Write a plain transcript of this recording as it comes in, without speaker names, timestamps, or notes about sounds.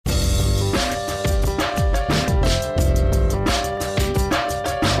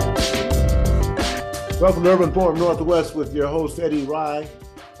Welcome to Urban Forum Northwest with your host, Eddie Rye.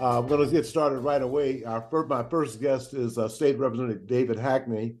 I'm going to get started right away. My first guest is State Representative David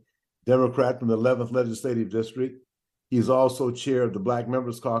Hackney, Democrat from the 11th Legislative District. He's also chair of the Black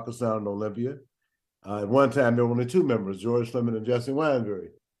Members Caucus down in Olympia. At one time, there were only two members, George Fleming and Jesse Wineberry.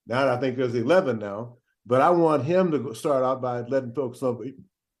 Now I think there's 11 now, but I want him to start out by letting folks know.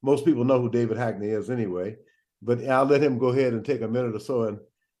 Most people know who David Hackney is anyway, but I'll let him go ahead and take a minute or so and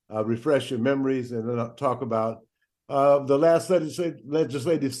refresh your memories, and then I'll talk about the last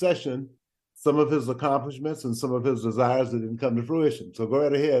legislative session, some of his accomplishments and some of his desires that didn't come to fruition. So go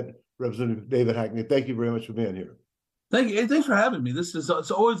right ahead, Representative David Hackney. Thank you very much for being here. Thank you. Thanks for having me. It's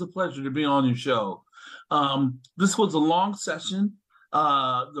always a pleasure to be on your show. This was a long session,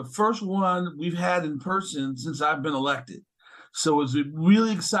 the first one we've had in person since I've been elected. So it's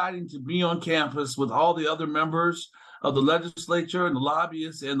really exciting to be on campus with all the other members of the legislature and the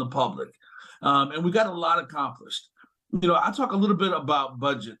lobbyists and the public. And we got a lot accomplished. You know, I talk a little bit about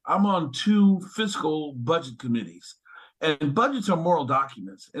budget. I'm on two fiscal budget committees, and budgets are moral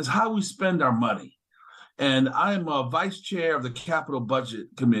documents. It's how we spend our money. And I am a vice chair of the Capital Budget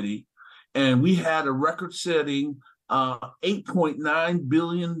Committee, and we had a record-setting $8.9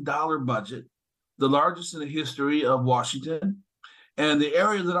 billion budget, the largest in the history of Washington. And the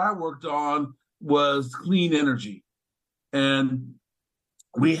area that I worked on was clean energy. And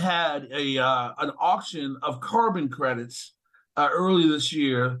we had an auction of carbon credits early this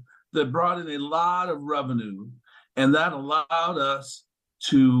year that brought in a lot of revenue, and that allowed us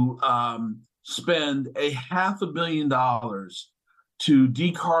to spend $500 million to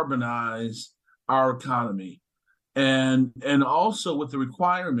decarbonize our economy, and also with the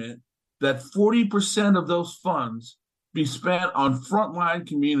requirement that 40% of those funds be spent on frontline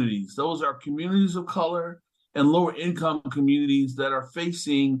communities. Those are communities of color and lower income communities that are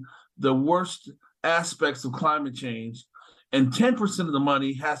facing the worst aspects of climate change. And 10% of the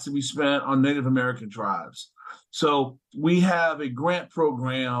money has to be spent on Native American tribes. So we have a grant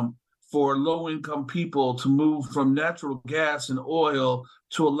program for low income people to move from natural gas and oil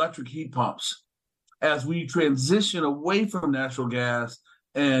to electric heat pumps. As we transition away from natural gas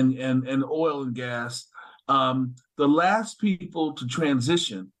and oil and gas, the last people to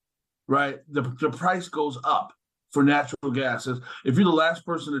transition, right, the price goes up for natural gas. If you're the last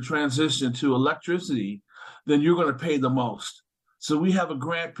person to transition to electricity, then you're going to pay the most. So we have a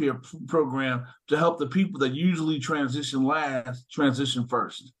grant program to help the people that usually transition last transition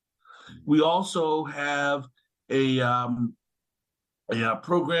first. We also have a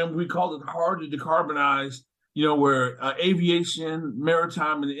program, we call it Hard to Decarbonize, where aviation,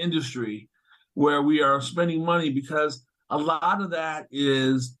 maritime, and industry, where we are spending money because a lot of that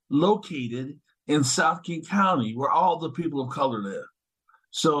is located in South King County, where all the people of color live.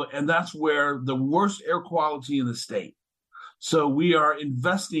 So, and that's where the worst air quality in the state. So we are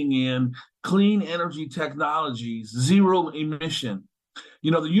investing in clean energy technologies, zero emission.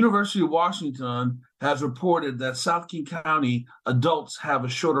 The University of Washington has reported that South King County adults have a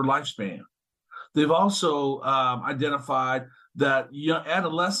shorter lifespan. They've also identified that young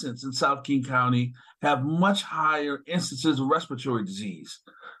adolescents in South King County have much higher instances of respiratory disease.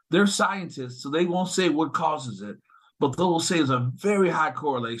 They're scientists, so they won't say what causes it, but they will say it's a very high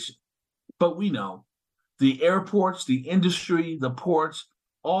correlation. But we know the airports, the industry, the ports,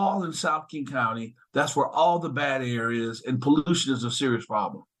 all in South King County, that's where all the bad air is, and pollution is a serious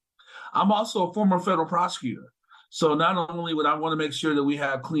problem. I'm also a former federal prosecutor. So not only would I want to make sure that we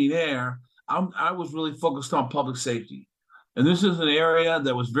have clean air, I was really focused on public safety. And this is an area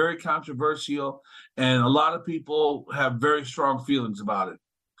that was very controversial, and a lot of people have very strong feelings about it.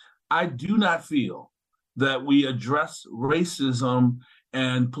 I do not feel that we address racism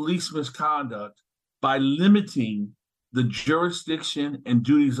and police misconduct by limiting the jurisdiction and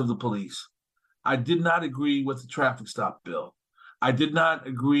duties of the police. I did not agree with the traffic stop bill. I did not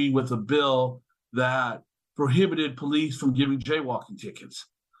agree with a bill that prohibited police from giving jaywalking tickets.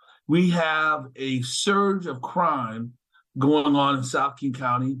 We have a surge of crime going on in South King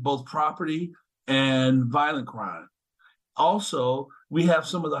County, both property and violent crime. Also, we have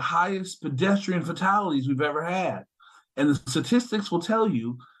some of the highest pedestrian fatalities we've ever had. And the statistics will tell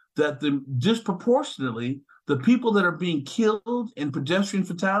you that disproportionately, the people that are being killed in pedestrian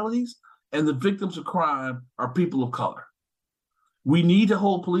fatalities and the victims of crime are people of color. We need to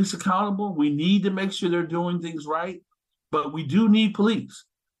hold police accountable. We need to make sure they're doing things right, but we do need police,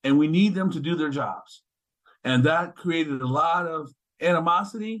 and we need them to do their jobs. And that created a lot of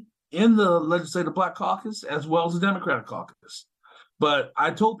animosity in the Legislative Black Caucus as well as the Democratic Caucus. But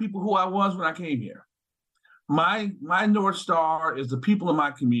I told people who I was when I came here. My North Star is the people in my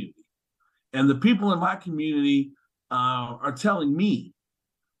community. And the people in my community are telling me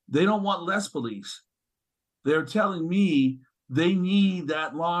they don't want less police. They're telling me they need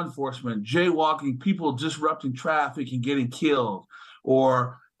that law enforcement, jaywalking, people disrupting traffic and getting killed,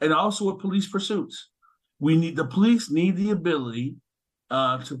 and also with police pursuits. The police need the ability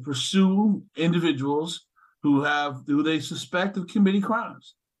to pursue individuals who they suspect of committing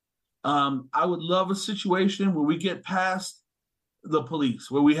crimes. I would love a situation where we get past the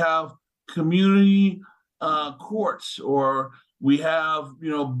police, where we have community courts, or we have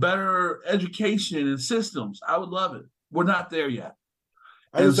better education and systems. I would love it. We're not there yet.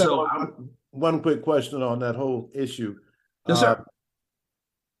 I just have one quick question on that whole issue. Yes, sir.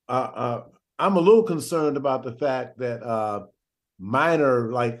 I'm a little concerned about the fact that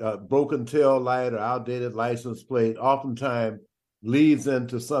minor, like a broken tail light or outdated license plate, oftentimes leads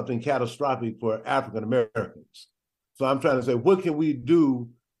into something catastrophic for African Americans. So I'm trying to say, what can we do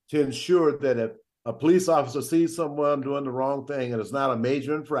to ensure that if a police officer sees someone doing the wrong thing and it's not a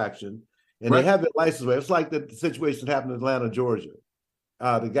major infraction, and they have their license plate? It's like the situation that happened in Atlanta, Georgia.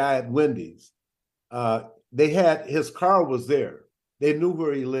 The guy at Wendy's, his car was there. They knew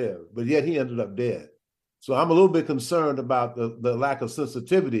where he lived, but yet he ended up dead. So I'm a little bit concerned about the lack of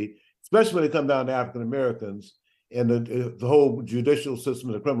sensitivity, especially when it comes down to African Americans and the whole judicial system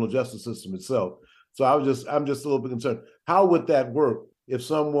and the criminal justice system itself. So I'm just a little bit concerned. How would that work if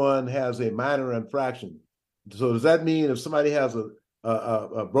someone has a minor infraction? So does that mean if somebody has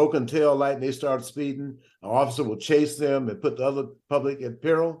a broken tail light and they start speeding, an officer will chase them and put the other public at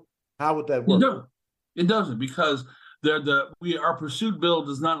peril? How would that work? No, it doesn't, because our pursuit bill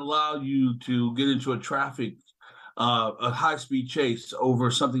does not allow you to get into a high-speed chase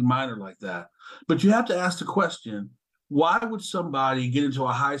over something minor like that. But you have to ask the question, why would somebody get into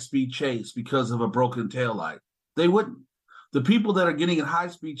a high-speed chase because of a broken taillight? They wouldn't. The people that are getting in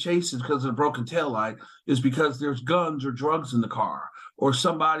high-speed chases because of a broken taillight is because there's guns or drugs in the car, or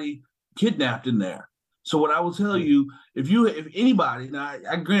somebody kidnapped in there. So what I will tell you, if anybody, now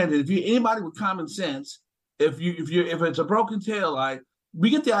I granted, anybody with common sense, if it's a broken taillight, we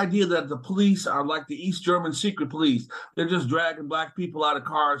get the idea that the police are like the East German secret police. They're just dragging black people out of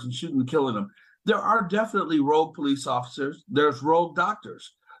cars and shooting and killing them. There are definitely rogue police officers. There's rogue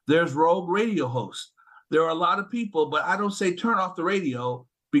doctors. There's rogue radio hosts. There are a lot of people, but I don't say turn off the radio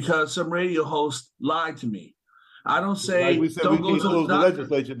because some radio host lied to me. I don't say don't go to the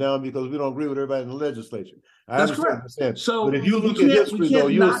legislature down because we don't agree with everybody in the legislature. That's correct. So, but if you look at history, though,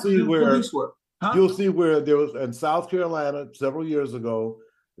 you'll see where there was in South Carolina several years ago,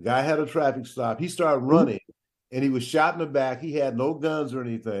 the guy had a traffic stop. He started running, and he was shot in the back. He had no guns or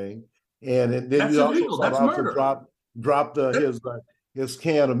anything, and then he also dropped his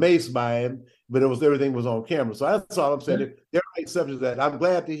can of mace by him, but everything was on camera. So that's all I'm saying. There are exceptions to that. I'm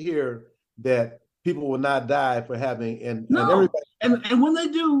glad to hear that people will not die for having and when they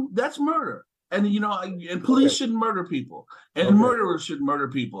do, that's murder. And and police shouldn't murder people, and murderers shouldn't murder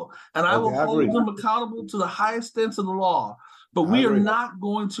people. And I will hold them accountable to the highest sense of the law. But we are not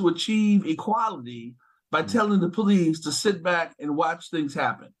going to achieve equality by telling the police to sit back and watch things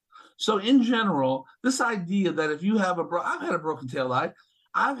happen. So in general, this idea that if you have I've had a broken taillight,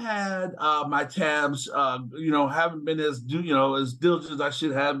 I've had my tabs, haven't been as diligent as I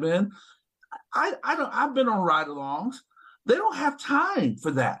should have been. I've been on ride-alongs. They don't have time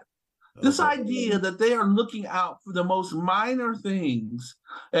for that. This idea that they are looking out for the most minor things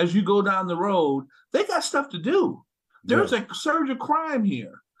as you go down the road, they got stuff to do. There's a surge of crime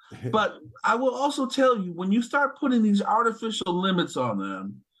here. But I will also tell you, when you start putting these artificial limits on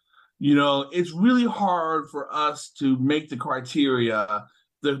them, it's really hard for us to make the criteria.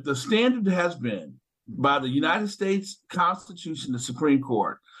 The standard has been by the United States Constitution, the Supreme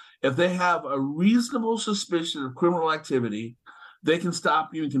Court. If they have a reasonable suspicion of criminal activity, they can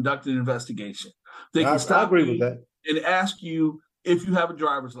stop you and conduct an investigation. They can stop you and ask you if you have a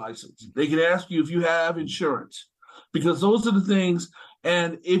driver's license. They can ask you if you have insurance, because those are the things.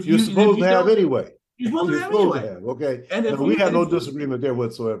 And if you're supposed to have anyway. You're supposed to have anyway. Okay. And we have no disagreement there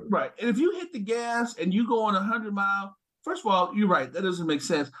whatsoever. Right. And if you hit the gas and you go on 100 miles, first of all, you're right. That doesn't make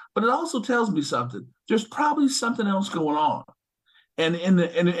sense. But it also tells me something. There's probably something else going on. And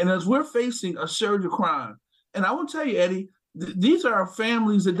as we're facing a surge of crime, and I will tell you, Eddie, these are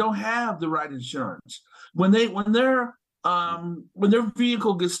families that don't have the right insurance. When their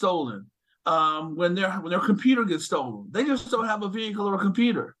vehicle gets stolen, when their computer gets stolen, they just don't have a vehicle or a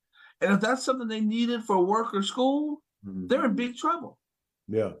computer. And if that's something they needed for work or school, they're in big trouble.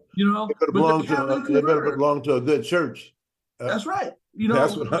 Yeah, they better belong to a good church. That's right.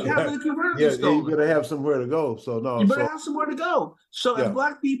 That's what you better have somewhere to go. So no, you better have somewhere to go. So as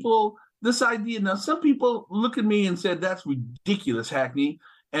Black people, this idea. Now, some people look at me and said, that's ridiculous, Hackney.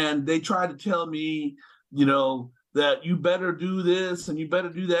 And they try to tell me, that you better do this and you better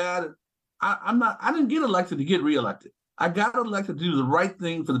do that. I didn't get elected to get reelected. I got elected to do the right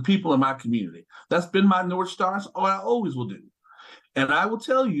thing for the people in my community. That's been my North Star. So I always will do. And I will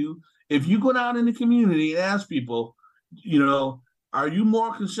tell you, if you go down in the community and ask people, are you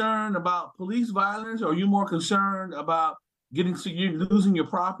more concerned about police violence, or are you more concerned about losing your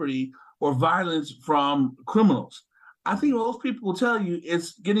property or violence from criminals? I think most people will tell you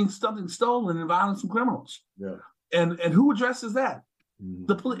it's getting something stolen and violence from criminals. Yeah. And who addresses that? Mhm.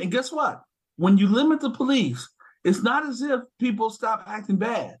 The police. And guess what? When you limit the police, it's not as if people stop acting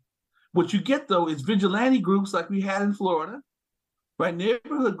bad. What you get, though, is vigilante groups like we had in Florida, right?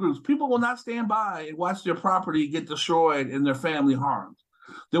 Neighborhood groups. People will not stand by and watch their property get destroyed and their family harmed.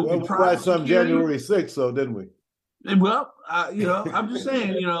 There will be private some security. January 6th, though, didn't we? Well, I'm just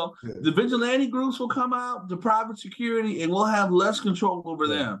saying, the vigilante groups will come out, the private security, and we'll have less control over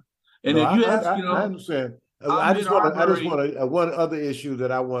them. And if you ask, I understand. I just want one other issue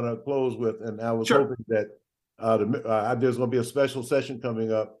that I want to close with, and I was hoping that there's going to be a special session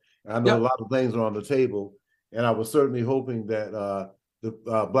coming up. I know a lot of things are on the table, and I was certainly hoping that the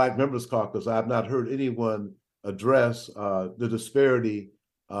Black Members Caucus, I've not heard anyone address the disparity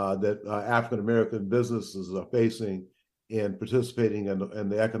that African-American businesses are facing in participating in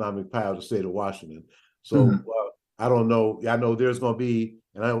the economic pie of the state of Washington. So I don't know. I know there's going to be,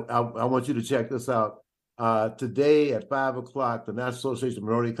 and I want you to check this out. Today at 5 o'clock, the National Association of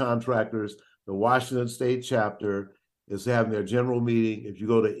Minority Contractors, the Washington State chapter, is having their general meeting. If you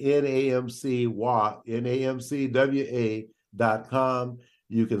go to NAMCWA.com,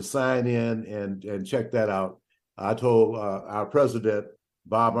 you can sign in and check that out. I told our president,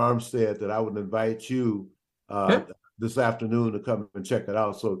 Bob Armstead, that I would invite you this afternoon to come and check it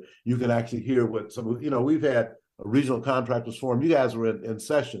out, so you can actually hear what we've had a regional contractors forum. You guys were in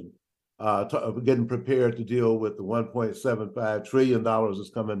session, getting prepared to deal with the $1.75 trillion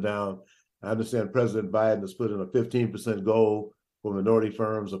that's coming down. I understand President Biden has put in a 15% goal for minority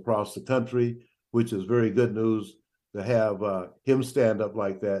firms across the country, which is very good news to have him stand up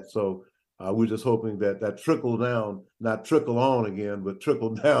like that. So we're just hoping that trickle down, not trickle on again, but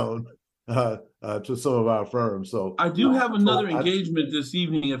trickle down to some of our firms. So I do have another engagement this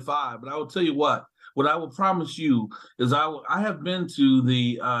evening at 5, but I will tell you what I will promise you is I have been to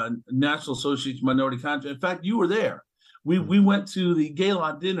the National Association of Minority Contractors. In fact, you were there. We went to the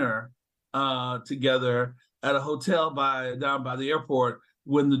gala dinner together at a hotel down by the airport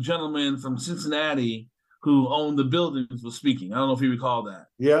when the gentleman from Cincinnati who owned the buildings was speaking. I don't know if you recall that.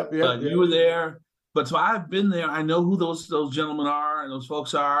 Yeah. You were there. But so I've been there. I know who those gentlemen are and those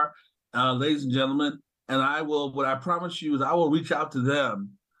folks are, ladies and gentlemen. And what I promise you is I will reach out to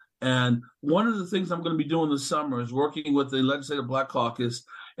them. And one of the things I'm going to be doing this summer is working with the Legislative Black Caucus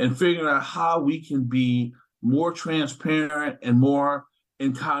and figuring out how we can be more transparent and more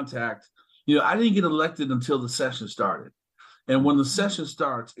in contact. I didn't get elected until the session started. And when the session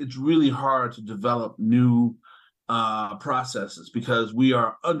starts, it's really hard to develop new processes because we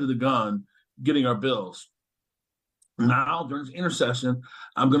are under the gun getting our bills. Now, during this intersession,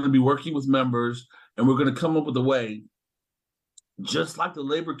 I'm going to be working with members, and we're going to come up with a way, just like the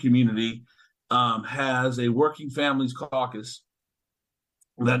labor community has a working families caucus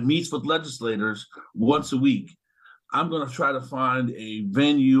that meets with legislators once a week. I'm going to try to find a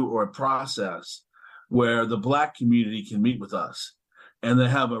venue or a process where the Black community can meet with us and they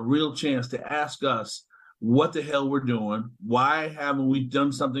have a real chance to ask us what the hell we're doing. Why haven't we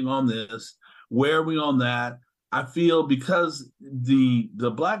done something on this? Where are we on that? I feel because the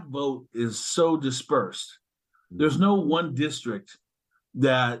Black vote is so dispersed, there's no one district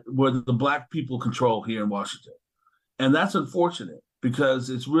where the Black people control here in Washington. And that's unfortunate because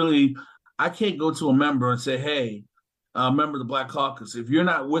it's really, I can't go to a member and say, hey, member of the Black Caucus, if you're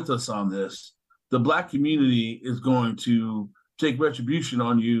not with us on this, the Black community is going to take retribution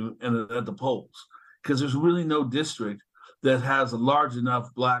on you at the polls, because there's really no district that has a large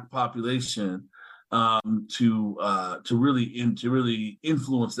enough Black population to really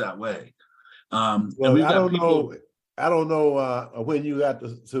influence that way. Well, I don't know when you got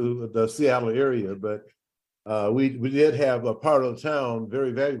to the Seattle area, but we did have a part of the town,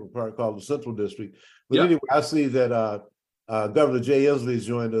 very valuable part, called the Central District. But anyway, I see that Governor Jay Inslee has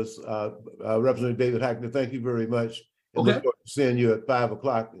joined us. Representative David Hackney, thank you very much. And look forward to seeing you at 5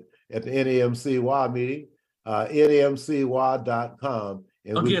 o'clock at the NAMCWA meeting, NAMCWA.com.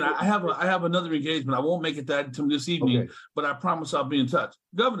 And again, I have another engagement. I won't make it that until this evening, but I promise I'll be in touch.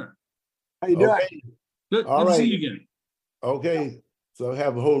 Governor, how you doing? Good to see you again. Okay. So I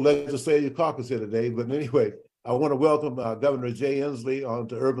have a whole legislative caucus here today. But anyway, I want to welcome Governor Jay Inslee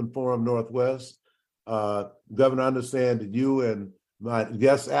onto Urban Forum Northwest. Governor, I understand that you and my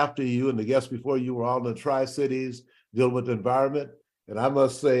guests after you and the guests before you were all in the Tri-Cities dealing with the environment. And I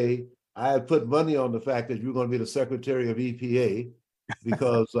must say, I had put money on the fact that you were going to be the Secretary of EPA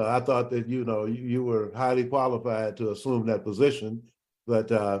because I thought that, you were highly qualified to assume that position. But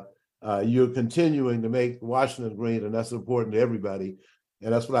you're continuing to make Washington green, and that's important to everybody.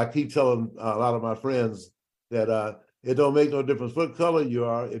 And that's what I keep telling a lot of my friends, that it don't make no difference what color you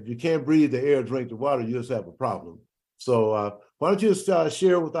are. If you can't breathe the air, drink the water, you just have a problem. So why don't you just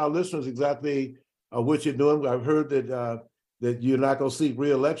share with our listeners exactly what you're doing? I've heard that you're not going to seek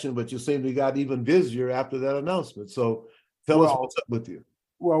re-election, but you seem to have got even busier after that announcement. So tell us what's up with you.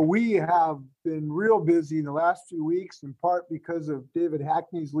 Well, we have been real busy in the last few weeks, in part because of David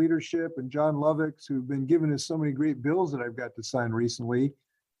Hackney's leadership and John Lovick's, who've been giving us so many great bills that I've got to sign recently.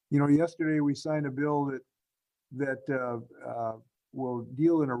 Yesterday we signed a bill that will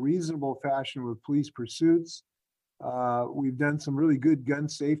deal in a reasonable fashion with police pursuits. We've done some really good gun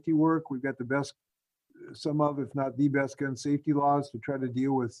safety work. We've got the best, some of, if not the best, gun safety laws to try to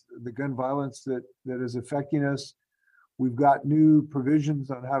deal with the gun violence that is affecting us. We've got new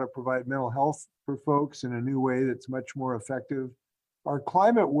provisions on how to provide mental health for folks in a new way that's much more effective. Our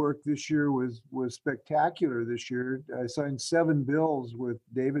climate work this year was spectacular this year. I signed 7 bills with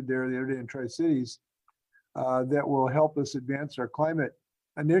David there the other day in Tri-Cities that will help us advance our climate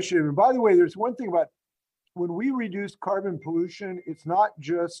initiative. And by the way, there's one thing about when we reduce carbon pollution, it's not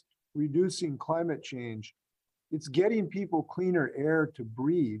just reducing climate change, it's getting people cleaner air to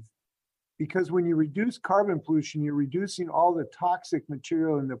breathe. Because when you reduce carbon pollution, you're reducing all the toxic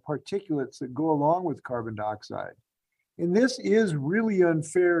material and the particulates that go along with carbon dioxide. And this is really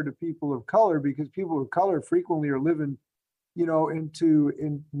unfair to people of color, because people of color frequently are living,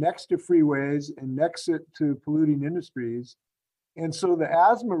 next to freeways and next to polluting industries. And so the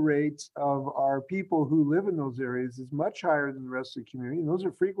asthma rates of our people who live in those areas is much higher than the rest of the community. And those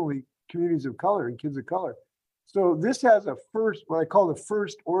are frequently communities of color and kids of color. So this has what I call the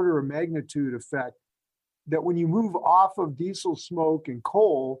first order of magnitude effect, that when you move off of diesel smoke and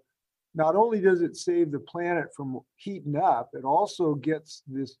coal, not only does it save the planet from heating up, it also gets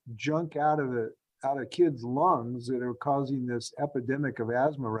this junk out of kids' lungs that are causing this epidemic of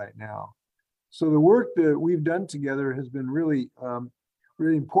asthma right now. So the work that we've done together has been really,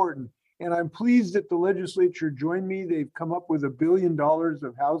 really important. And I'm pleased that the legislature joined me. They've come up with $1 billion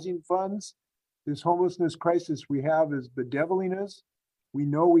of housing funds. This homelessness crisis we have is bedeviling us. We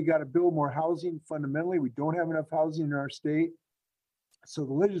know we got to build more housing fundamentally. We don't have enough housing in our state. So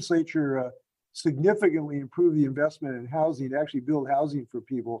the legislature significantly improved the investment in housing to actually build housing for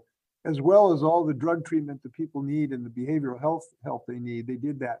people, as well as all the drug treatment that people need and the behavioral health help they need. They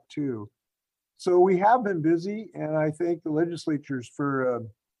did that too. So we have been busy, and I thank the legislatures for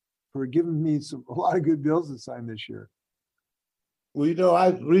giving me a lot of good bills to sign this year. Well,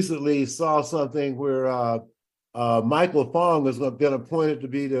 I recently saw something where Michael Fong has been appointed to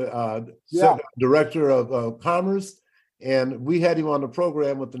be the Director of Commerce. And we had him on the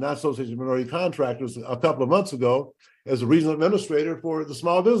program with the National Association of Minority Contractors a couple of months ago as a regional administrator for the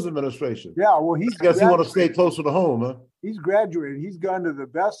Small Business Administration. Yeah, well, I guess he wants to stay closer to home, huh? He's graduated. He's gone to the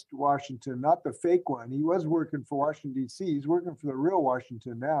best Washington, not the fake one. He was working for Washington, D.C. He's working for the real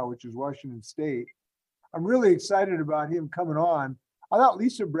Washington now, which is Washington State. I'm really excited about him coming on. I thought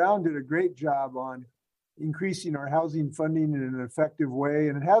Lisa Brown did a great job on increasing our housing funding in an effective way,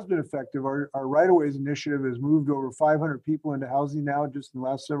 and it has been effective. Our right-of-ways initiative has moved over 500 people into housing now just in the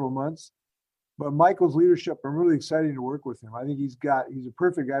last several months. But Michael's leadership, I'm really excited to work with him. I think he's a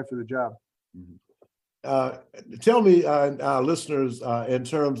perfect guy for the job. Tell me, listeners, in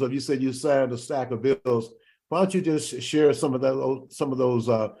terms of, you said you signed a stack of bills. Why don't you just share some of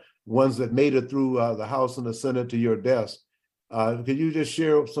those ones that made it through the House and the Senate to your desk? Could you just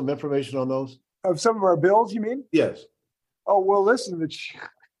share some information on those? Of some of our bills, you mean? Yes. Oh, well, listen,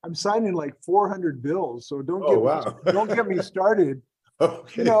 I'm signing like 400 bills, so don't get me started.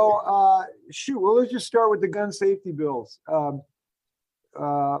 Okay. Well, let's just start with the gun safety bills.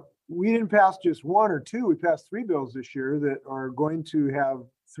 We didn't pass just one or two. We passed 3 bills this year that are going to have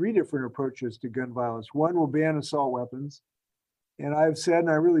 3 different approaches to gun violence. One will ban assault weapons. And I've said,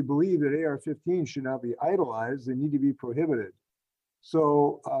 and I really believe, that AR-15 should not be idolized. They need to be prohibited.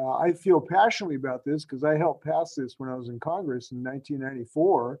 So I feel passionately about this because I helped pass this when I was in Congress in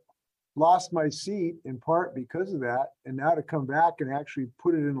 1994, lost my seat in part because of that. And now to come back and actually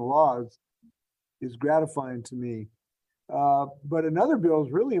put it in the laws is gratifying to me. But another bill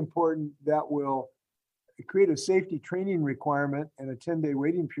is really important that will create a safety training requirement and a 10-day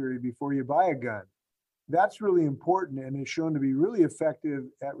waiting period before you buy a gun. That's really important and is shown to be really effective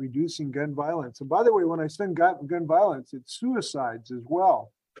at reducing gun violence. And by the way, when I say gun violence, it's suicides as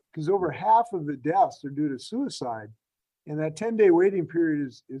well, because over half of the deaths are due to suicide. And that 10-day waiting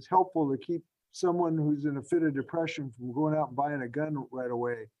period is helpful to keep someone who's in a fit of depression from going out and buying a gun right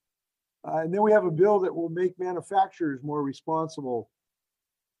away. And then we have a bill that will make manufacturers more responsible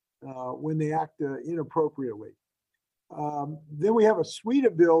when they act inappropriately. Then we have a suite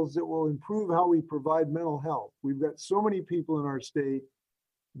of bills that will improve how we provide mental health. We've got so many people in our state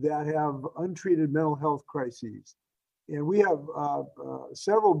that have untreated mental health crises. And we have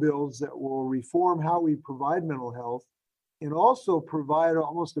several bills that will reform how we provide mental health and also provide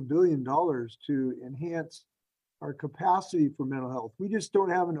almost $1 billion to enhance our capacity for mental health. We just don't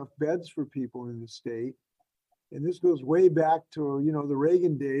have enough beds for people in the state. And this goes way back to, the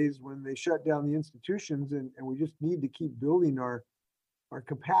Reagan days when they shut down the institutions, and we just need to keep building our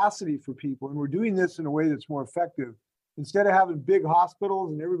capacity for people. And we're doing this in a way that's more effective. Instead of having big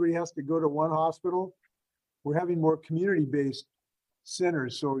hospitals and everybody has to go to one hospital, we're having more community-based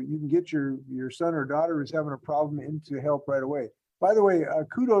centers. So you can get your son or daughter who's having a problem into help right away. By the way,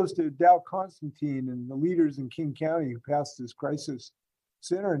 kudos to Dow Constantine and the leaders in King County who passed this crisis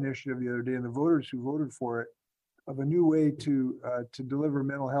center initiative the other day, and the voters who voted for it, of a new way to deliver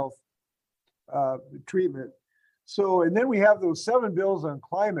mental health treatment. So, and then we have those 7 bills on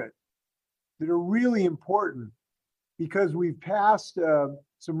climate that are really important because we've passed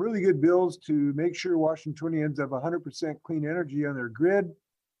some really good bills to make sure Washingtonians have 100% clean energy on their grid.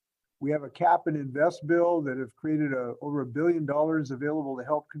 We have a cap and invest bill that have created over $1 billion available to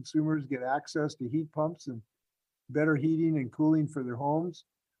help consumers get access to heat pumps and better heating and cooling for their homes.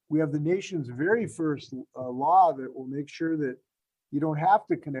 We have the nation's very first law that will make sure that you don't have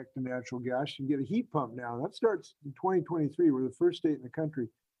to connect to natural gas. You can get a heat pump now. That starts in 2023. We're the first state in the country.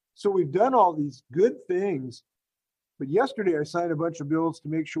 So we've done all these good things. But yesterday I signed a bunch of bills to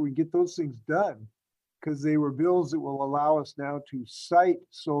make sure we get those things done, because they were bills that will allow us now to site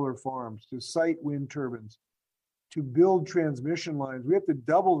solar farms, to site wind turbines, to build transmission lines. We have to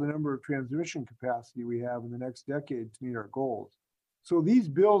double the number of transmission capacity we have in the next decade to meet our goals. So these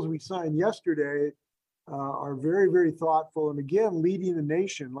bills we signed yesterday are very, very thoughtful. And again, leading the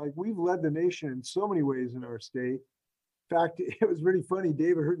nation. Like, we've led the nation in so many ways in our state. In fact, it was really funny.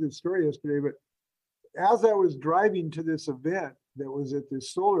 David heard this story yesterday, but as I was driving to this event that was at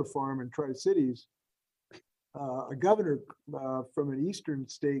this solar farm in Tri-Cities, a governor from an eastern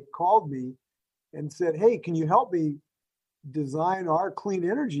state called me and said, "Hey, can you help me design our clean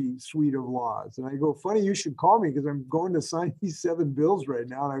energy suite of laws?" And I go, "Funny you should call me, because I'm going to sign these 7 bills right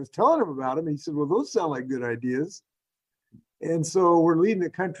now." And I was telling him about them. And he said, "Well, those sound like good ideas." And so we're leading the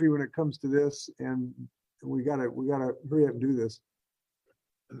country when it comes to this, and we gotta hurry up and do this.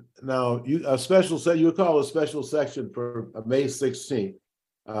 Now, you call a special section for May 16th.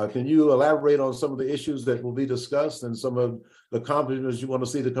 Can you elaborate on some of the issues that will be discussed and some of the accomplishments you want to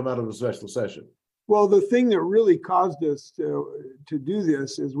see to come out of the special session? Well, the thing that really caused us to do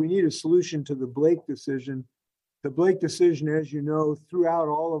this is we need a solution to the Blake decision. The Blake decision, as you know, throughout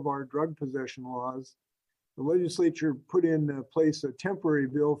all of our drug possession laws, the legislature put in place a temporary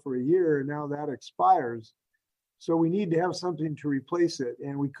bill for a year, and now that expires. So we need to have something to replace it.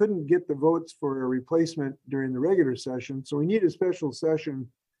 And we couldn't get the votes for a replacement during the regular session. So we need a special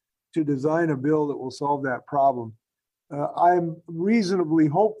session to design a bill that will solve that problem. I'm reasonably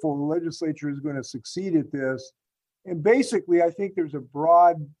hopeful the legislature is going to succeed at this. And basically, I think there's a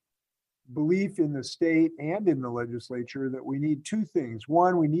broad belief in the state and in the legislature that we need 2 things.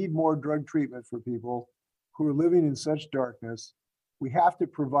 One, we need more drug treatment for people who are living in such darkness. We have to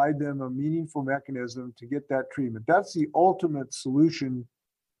provide them a meaningful mechanism to get that treatment. That's the ultimate solution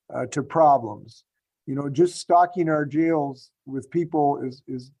to problems. Just stocking our jails with people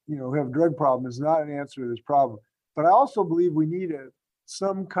who have a drug problem is not an answer to this problem. But I also believe we need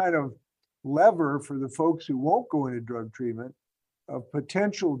some kind of lever for the folks who won't go into drug treatment, of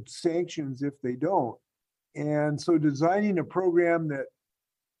potential sanctions if they don't. And so designing a program that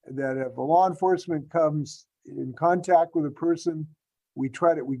if a law enforcement comes in contact with a person, we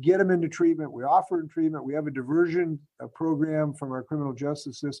get them into treatment, we offer them treatment, we have a diversion program from our criminal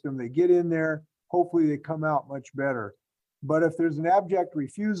justice system. They get in there, hopefully they come out much better. But if there's an abject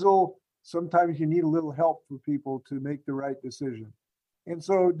refusal, sometimes you need a little help for people to make the right decision. And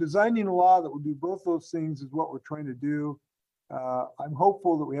so designing a law that will do both those things is what we're trying to do. I'm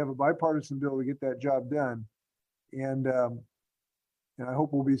hopeful that we have a bipartisan bill to get that job done. And I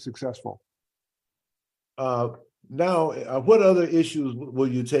hope we'll be successful. Now, what other issues will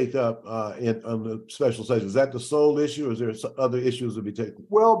you take up on the special session? Is that the sole issue, or is there other issues to be taken?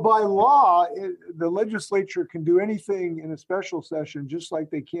 Well, by law, the legislature can do anything in a special session just like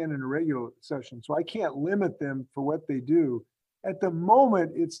they can in a regular session. So I can't limit them for what they do. At the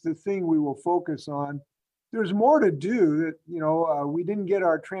moment, it's the thing we will focus on. There's more to do that, we didn't get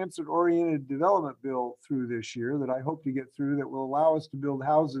our transit-oriented development bill through this year that I hope to get through that will allow us to build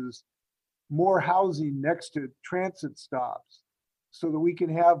more housing next to transit stops so that we can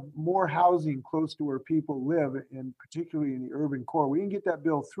have more housing close to where people live, and particularly in the urban core. We didn't get that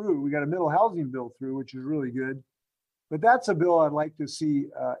bill through. We got a middle housing bill through, which is really good. But that's a bill I'd like to see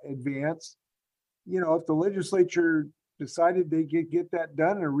advance. If the legislature decided they get that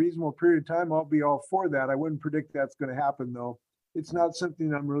done in a reasonable period of time, I'll be all for that. I wouldn't predict that's going to happen, though. It's not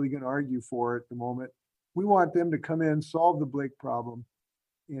something I'm really going to argue for at the moment. We want them to come in, solve the Blake problem,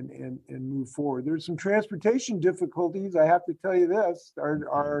 and move forward. There's some transportation difficulties. I have to tell you this: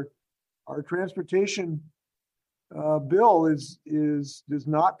 our transportation bill does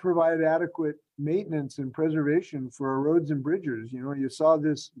not provide adequate maintenance and preservation for our roads and bridges. You saw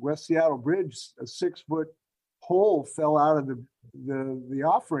this West Seattle Bridge, a 6-foot hole fell out of the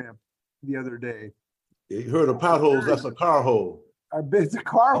off ramp the other day. You heard of potholes? That's a car hole. It's a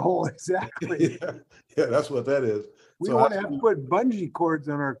car hole, exactly. Yeah, that's what that is. We don't want to have to put bungee cords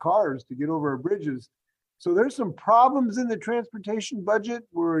on our cars to get over our bridges. So there's some problems in the transportation budget.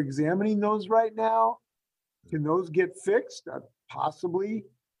 We're examining those right now. Can those get fixed? Possibly.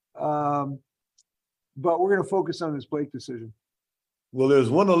 But we're going to focus on this Blake decision. Well, there's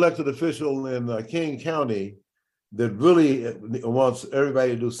one elected official in King County that really wants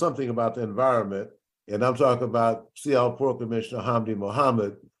everybody to do something about the environment. And I'm talking about Seattle Port Commissioner Hamdi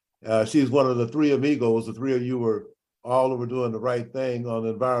Mohammed. She's one of the three amigos. The three of you were all over doing the right thing on the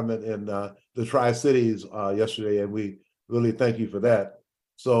environment in the Tri-Cities yesterday, and we really thank you for that.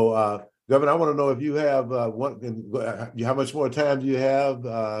 So, Governor, I want to know if you have how much more time do you have?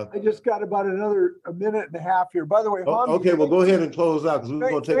 I just got about a minute and a half here. By the way, Hamdi, okay, well, go ahead and close out because we're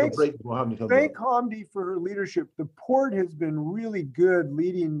going to take a break before Hamdi comes Thank Hamdi for her leadership. The port has been really good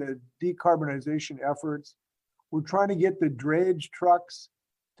leading the decarbonization efforts. We're trying to get the drayage trucks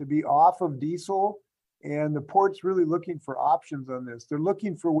to be off of diesel, and the port's really looking for options on this. They're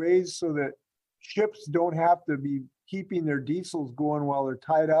looking for ways so that ships don't have to be keeping their diesels going while they're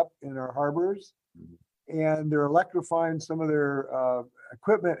tied up in our harbors. And they're electrifying some of their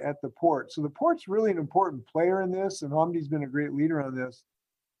equipment at the port. So the port's really an important player in this, and Hamdi's been a great leader on this.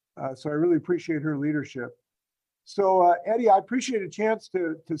 So I really appreciate her leadership. So Eddie, I appreciate a chance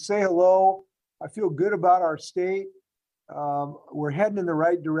to say hello. I feel good about our state. We're heading in the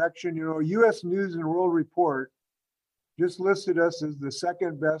right direction. U.S. News and World Report just listed us as the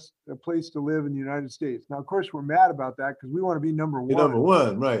second best place to live in the United States. Now, of course, we're mad about that because we want to be number one. Number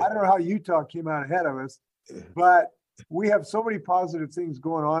one, right. I don't know how Utah came out ahead of us, but we have so many positive things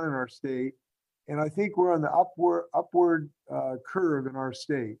going on in our state. And I think we're on the upward curve in our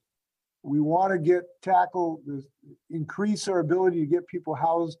state. We want to increase our ability to get people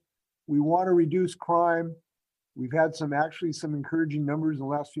housed. We want to reduce crime. We've had some encouraging numbers in the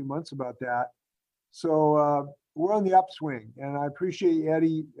last few months about that. So we're on the upswing, and I appreciate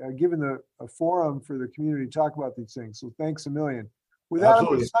Eddie giving a forum for the community to talk about these things. So thanks a million. With that, I'm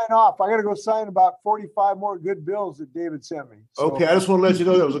going to sign off. I got to go sign about 45 more good bills that David sent me. So, okay, I just want to let you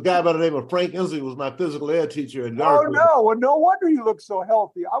know there was a guy by the name of Frank Inslee who was my physical ed teacher at Dartmouth. Oh, no. Well, no wonder you look so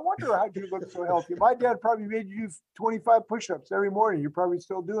healthy. I wonder how you look so healthy. My dad probably made you do 25 push-ups every morning. You're probably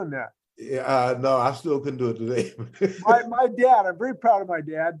still doing that. Yeah, no, I still couldn't do it today. my dad, I'm very proud of my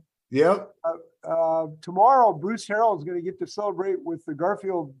dad. Yep. Tomorrow, Bruce Harrell is going to get to celebrate with the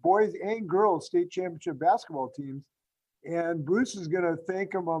Garfield boys and girls state championship basketball teams. And Bruce is going to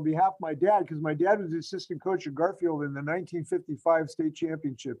thank him on behalf of my dad, because my dad was the assistant coach at Garfield in the 1955 state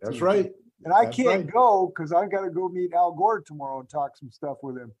championship team. That's right. And I can't go because I've got to go meet Al Gore tomorrow and talk some stuff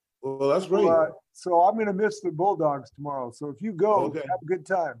with him. Well, that's great. So I'm going to miss the Bulldogs tomorrow. So if you go, have a good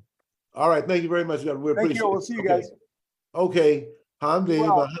time. All right. Thank you very much. We appreciate it. We'll see you guys. Okay. Hamdi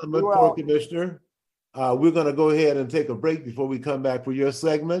Mohammed, Port Commissioner. We're going to go ahead and take a break before we come back for your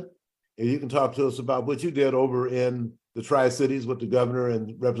segment. And you can talk to us about what you did over in the Tri-Cities with the governor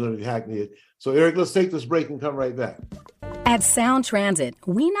and Representative Hackney. So, Eric, let's take this break and come right back. At Sound Transit,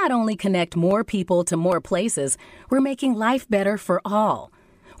 we not only connect more people to more places, we're making life better for all.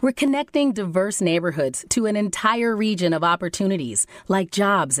 We're connecting diverse neighborhoods to an entire region of opportunities, like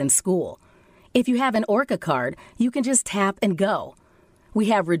jobs and school. If you have an ORCA card, you can just tap and go. We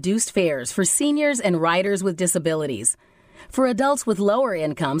have reduced fares for seniors and riders with disabilities. For adults with lower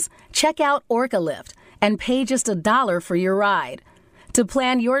incomes, check out ORCA Lift and pay just $1 for your ride. To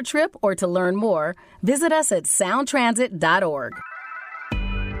plan your trip or to learn more, visit us at soundtransit.org.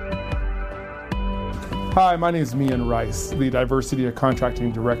 Hi, my name is Mian Rice, the Diversity and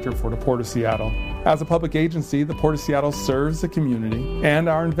Contracting Director for the Port of Seattle. As a public agency, the Port of Seattle serves the community, and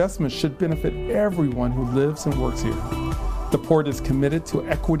our investments should benefit everyone who lives and works here. The Port is committed to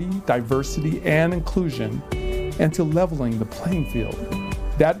equity, diversity, and inclusion, and to leveling the playing field.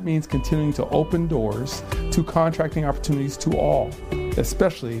 That means continuing to open doors to contracting opportunities to all,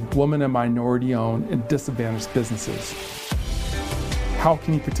 especially women and minority-owned and disadvantaged businesses. How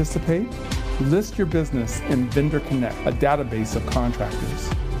can you participate? List your business in Vendor Connect, a database of contractors.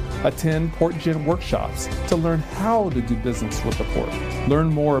 Attend PortGen workshops to learn how to do business with the Port. Learn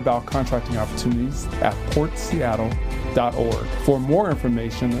more about contracting opportunities at portseattle.org. For more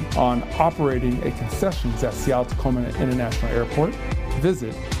information on operating a concessions at Seattle-Tacoma International Airport,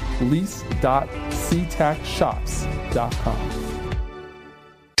 visit lease.ctacshops.com.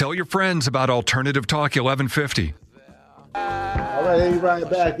 Tell your friends about Alternative Talk 1150. All right, Eddie Ryan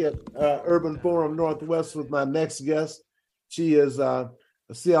back at Urban Forum Northwest with my next guest. She is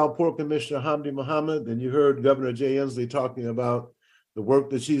Seattle Port Commissioner Hamdi Mohammed, and you heard Governor Jay Inslee talking about the work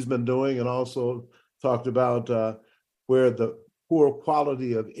that she's been doing, and also talked about where the poor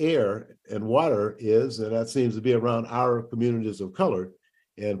quality of air and water is, and that seems to be around our communities of color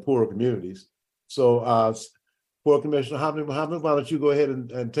and poorer communities. So, Port Commissioner Hamdi Mohammed, why don't you go ahead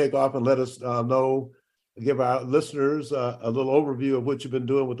and take off and let us know, give our listeners a little overview of what you've been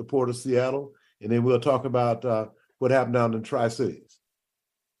doing with the Port of Seattle, and then we'll talk about what happened down in Tri-Cities.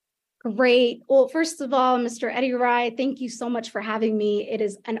 Great. Well, first of all, Mr. Eddie Rye, thank you so much for having me. It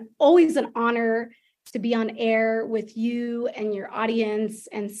is always an honor to be on air with you and your audience,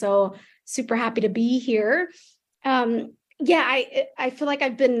 and so super happy to be here. I feel like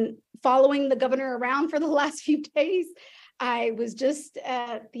I've been following the governor around for the last few days. I was just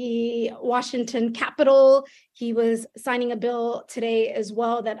at the Washington Capitol. He was signing a bill today as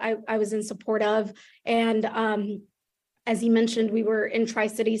well that I was in support of. And as he mentioned, we were in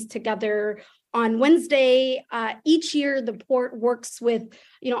Tri-Cities together on Wednesday. Each year, the Port works with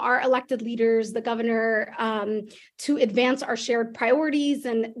our elected leaders, the governor, to advance our shared priorities.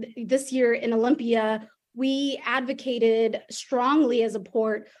 And this year in Olympia, we advocated strongly as a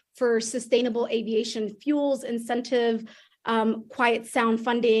Port for sustainable aviation fuels incentive, quiet sound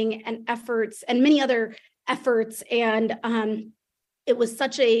funding and efforts, and many other efforts. And it was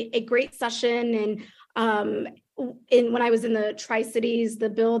such a great session. And when I was in the Tri-Cities, the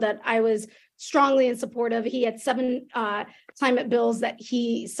bill that I was strongly in support of, he had 7 climate bills that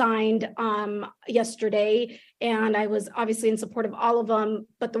he signed yesterday. And I was obviously in support of all of them.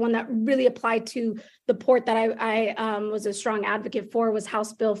 But the one that really applied to the Port that I was a strong advocate for was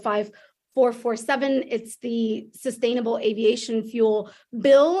House Bill 5447. It's the Sustainable Aviation Fuel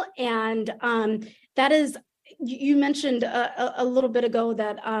Bill. And that is, you mentioned a little bit ago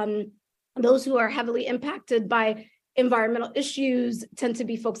that those who are heavily impacted by environmental issues tend to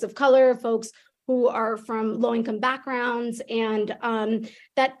be folks of color, folks who are from low-income backgrounds. And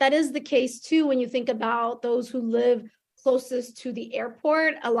that is the case, too, when you think about those who live closest to the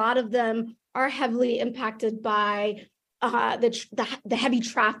airport. A lot of them are heavily impacted by the heavy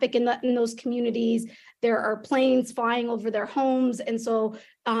traffic in those communities. There are planes flying over their homes. And so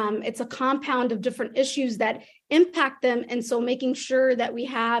it's a compound of different issues that impact them. And so making sure that we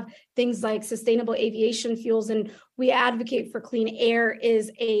have things like sustainable aviation fuels and we advocate for clean air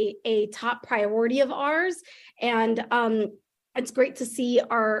is a top priority of ours. And it's great to see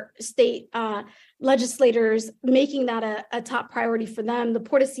our state legislators making that a top priority for them. The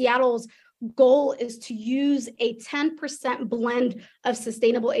Port of Seattle's goal is to use a 10% blend of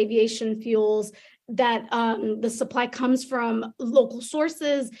sustainable aviation fuels that the supply comes from local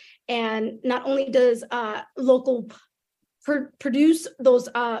sources. And not only does local produce those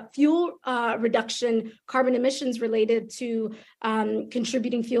fuel reduction carbon emissions related to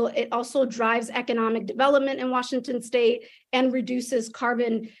contributing fuel, it also drives economic development in Washington state and reduces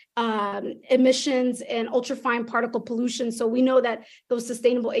carbon emissions and ultrafine particle pollution. So we know that those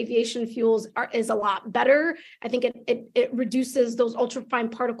sustainable aviation fuels is a lot better. I think it reduces those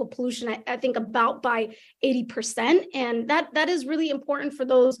ultrafine particle pollution, I think about by 80%. And that is really important for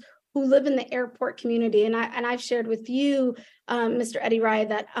those who live in the airport community. And I've shared with you, Mr. Eddie Rye,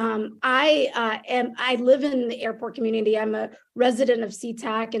 that I live in the airport community. I'm a resident of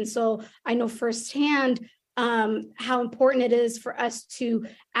SeaTac. And so I know firsthand how important it is for us to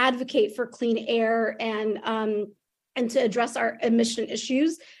advocate for clean air and to address our emission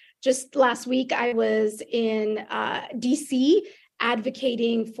issues. Just last week, I was in DC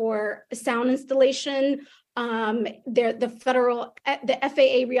advocating for sound installation. The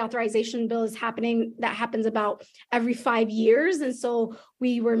FAA reauthorization bill is happening. That happens about every 5 years. And so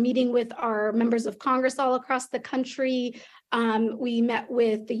we were meeting with our members of Congress all across the country. We met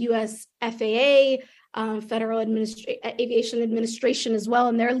with the US FAA, Federal Aviation Administration as well,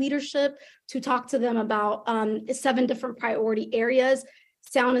 and their leadership to talk to them about 7 different priority areas.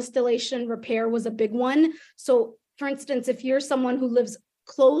 Sound installation repair was a big one. So for instance, if you're someone who lives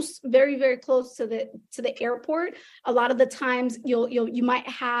close, very, very close to the airport, a lot of the times you might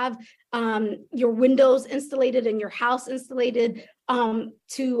have your windows insulated and your house insulated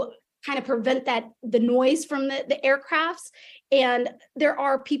to kind of prevent the noise from the aircrafts. And there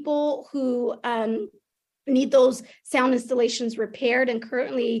are people who need those sound installations repaired. And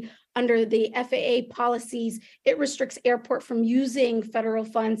currently, under the FAA policies, it restricts airport from using federal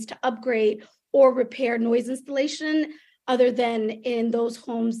funds to upgrade or repair noise installation, other than in those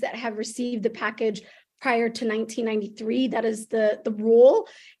homes that have received the package prior to 1993. That is the rule.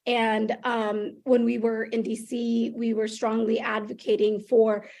 And when we were in DC, we were strongly advocating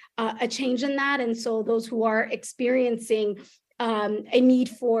for a change in that. And so those who are experiencing a need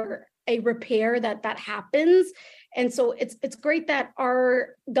for a repair, that happens. And so it's great that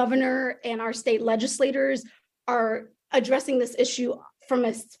our governor and our state legislators are addressing this issue from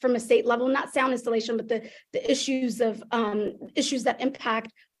a state level, not sound installation, but the issues that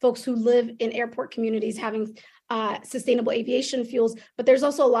impact folks who live in airport communities having sustainable aviation fuels. But there's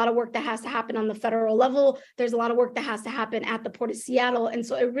also a lot of work that has to happen on the federal level. There's a lot of work that has to happen at the Port of Seattle. And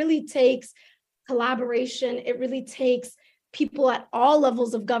so it really takes collaboration. It really takes people at all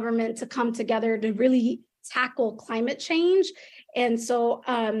levels of government to come together to really tackle climate change. And so,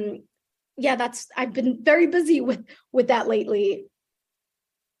 I've been very busy with that lately.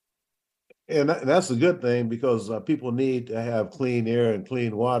 And that's a good thing, because people need to have clean air and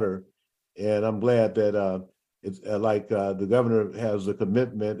clean water. And I'm glad that it's the governor has a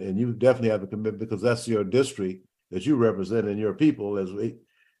commitment, and you definitely have a commitment, because that's your district that you represent and your people. As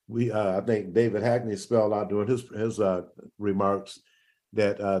I think David Hackney spelled out during his remarks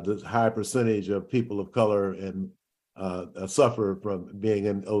that the high percentage of people of color and suffer from being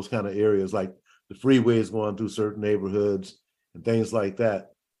in those kind of areas, like the freeways going through certain neighborhoods and things like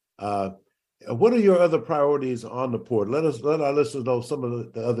that. What are your other priorities on the port? Let our listeners know some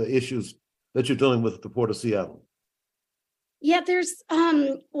of the other issues that you're dealing with at the Port of Seattle. Yeah, there's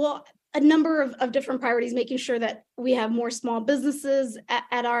a number of different priorities, making sure that we have more small businesses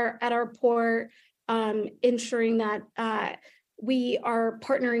at our port, ensuring that we are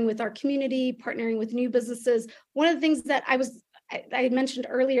partnering with our community, partnering with new businesses. One of the things that I mentioned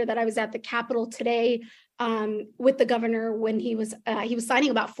earlier, that I was at the Capitol today with the governor when he was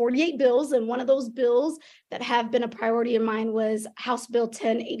signing about 48 bills, and one of those bills that have been a priority of mine was House Bill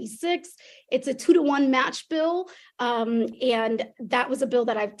 1086. It's a 2-to-1 match bill, and that was a bill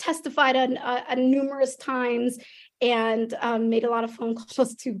that I've testified on numerous times, and made a lot of phone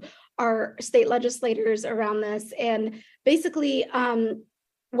calls to our state legislators around this. And basically,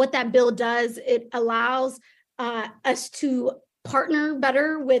 what that bill does, it allows us to partner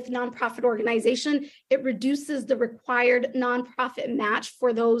better with nonprofit organization. It reduces the required nonprofit match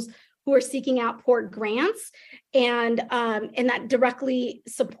for those who are seeking out port grants, and that directly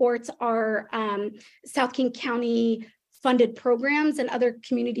supports our South King County funded programs and other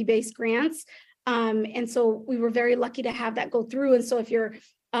community-based grants. And so we were very lucky to have that go through. And so if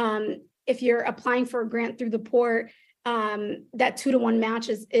you're applying for a grant through the port, that 2-to-1 match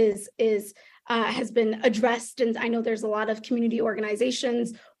has been addressed. And I know there's a lot of community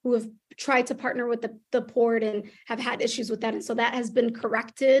organizations who have tried to partner with the port and have had issues with that. And so that has been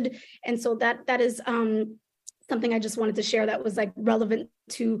corrected. And so that is something I just wanted to share that was relevant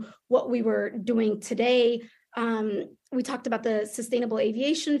to what we were doing today. We talked about the sustainable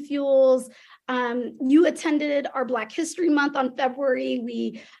aviation fuels. You attended our Black History Month on February.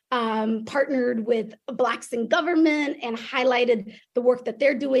 We partnered with Blacks in Government and highlighted the work that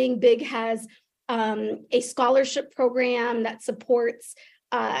they're doing. BIG has a scholarship program that supports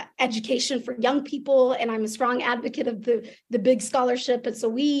education for young people, and I'm a strong advocate of the BIG scholarship. And so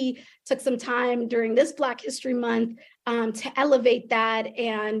we took some time during this Black History Month to elevate that,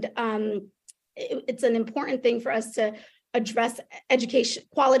 and it's an important thing for us to address education,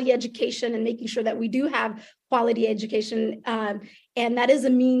 quality education, and making sure that we do have quality education. And that is a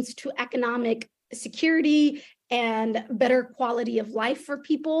means to economic security and better quality of life for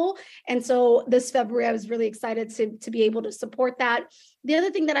people. And so this February, I was really excited to be able to support that. The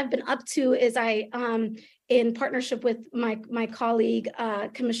other thing that I've been up to is in partnership with my colleague,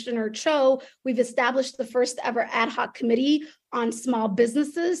 Commissioner Cho, we've established the first ever ad hoc committee on small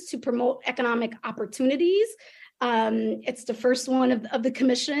businesses to promote economic opportunities. It's the first one of the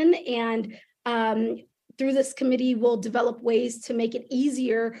commission, and through this committee, we'll develop ways to make it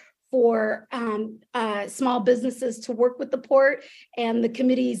easier for small businesses to work with the port. And the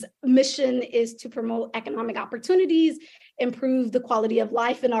committee's mission is to promote economic opportunities, improve the quality of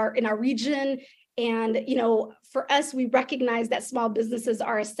life in our region. And, for us, we recognize that small businesses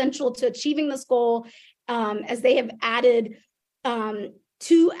are essential to achieving this goal, as they have added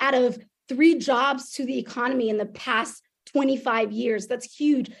 2 out of 3 jobs to the economy in the past 25 years. That's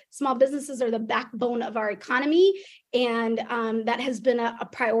huge. Small businesses are the backbone of our economy, and that has been a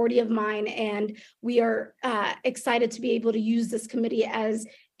priority of mine. And we are excited to be able to use this committee as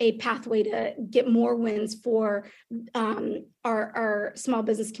a pathway to get more wins for our small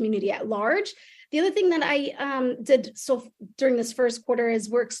business community at large. The other thing that I did during this first quarter is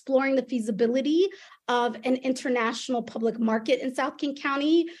we're exploring the feasibility of an international public market in South King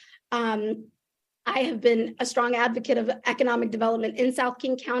County. I have been a strong advocate of economic development in South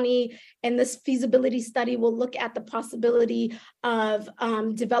King County, and this feasibility study will look at the possibility of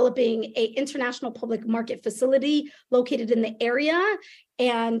developing an international public market facility located in the area.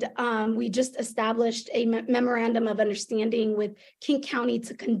 And we just established a memorandum of understanding with King County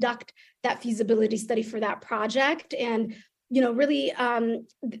to conduct that feasibility study for that project. And, really,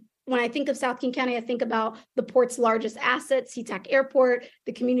 when I think of South King County, I think about the port's largest asset, SeaTac Airport,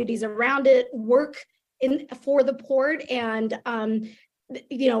 the communities around it, work for the port, and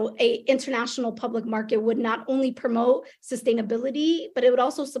a international public market would not only promote sustainability, but it would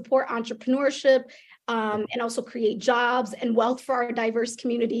also support entrepreneurship, and also create jobs and wealth for our diverse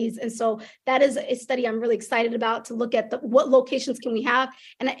communities. And so that is a study I'm really excited about, to look at what locations can we have.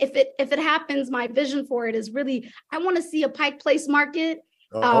 And if it happens, my vision for it is really, I want to see a Pike Place market.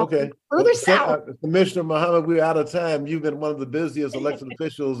 Okay. Further south. Commissioner Muhammad, we're out of time. You've been one of the busiest elected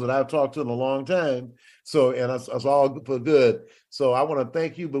officials that I've talked to in a long time. So, and it's all for good. So I want to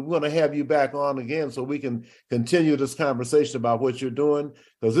thank you, but we want to have you back on again so we can continue this conversation about what you're doing,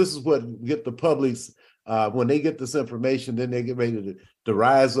 because this is what get the public's, when they get this information, then they get ready to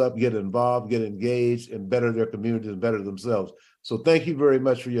rise up, get involved, get engaged, and better their communities and better themselves. So thank you very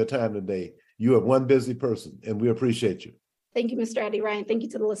much for your time today. You are one busy person, and we appreciate you. Thank you, Mr. Eddie Ryan. Thank you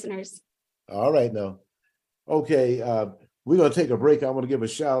to the listeners. All right, now. Okay, we're going to take a break. I want to give a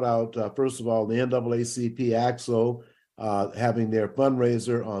shout out, first of all, the NAACP AXO having their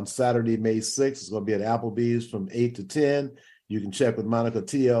fundraiser on Saturday, May 6th. It's going to be at Applebee's from 8 to 10. You can check with Monica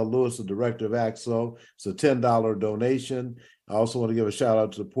T.L. Lewis, the director of AXO. It's a $10 donation. I also want to give a shout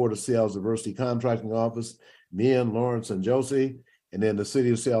out to the Port of Seattle's Diversity Contracting Office, Mian, Lawrence, and Josie, and then the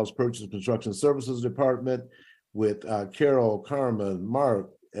City of Seattle's Purchase and Construction Services Department with Carol, Carmen,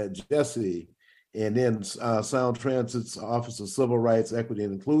 Mark, Jesse, and then Sound Transit's Office of Civil Rights, Equity,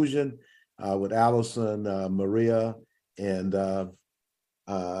 and Inclusion with Allison, Maria, and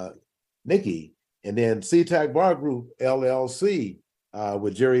Nikki. And then SeaTac Bar Group, LLC,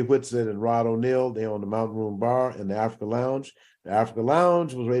 with Jerry Whitsett and Rod O'Neill. They own the Mountain Room Bar and the Africa Lounge. The Africa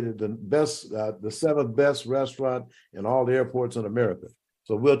Lounge was rated the 7th best restaurant in all the airports in America.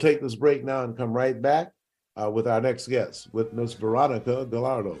 So we'll take this break now and come right back with our next guest, with Ms. Veronica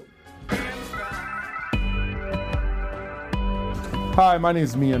Gallardo. Hi, my name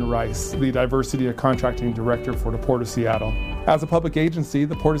is Mian Rice, the Diversity and Contracting Director for the Port of Seattle. As a public agency,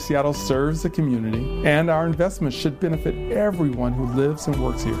 the Port of Seattle serves the community, and our investments should benefit everyone who lives and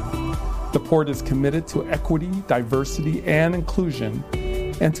works here. The Port is committed to equity, diversity, and inclusion,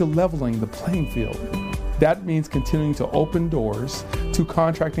 and to leveling the playing field. That means continuing to open doors to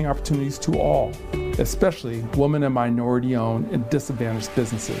contracting opportunities to all, especially women and minority-owned and disadvantaged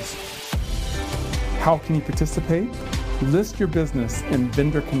businesses. How can you participate? List your business in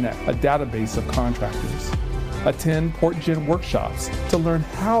Vendor Connect, a database of contractors. Attend PortGen workshops to learn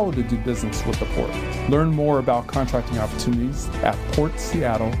how to do business with the Port. Learn more about contracting opportunities at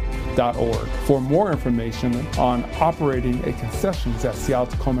portseattle.org. For more information on operating a concessions at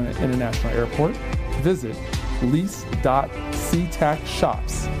Seattle-Tacoma International Airport, visit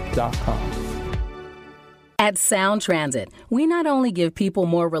lease.ctacshops.com. At Sound Transit, we not only give people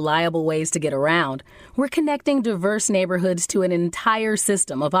more reliable ways to get around, we're connecting diverse neighborhoods to an entire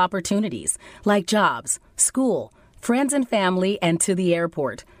system of opportunities, like jobs, school, friends and family, and to the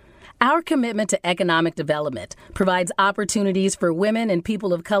airport. Our commitment to economic development provides opportunities for women and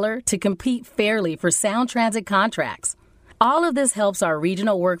people of color to compete fairly for sound transit contracts. All of this helps our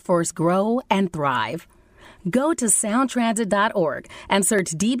regional workforce grow and thrive. Go to soundtransit.org and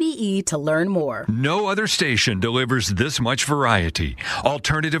search DBE to learn more. No other station delivers this much variety.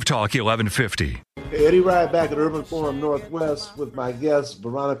 Alternative Talk 1150. Hey, Eddie Rye back at Urban Forum Northwest with my guest,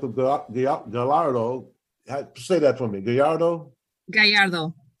 Veronica Gallardo. Say that for me. Gallardo?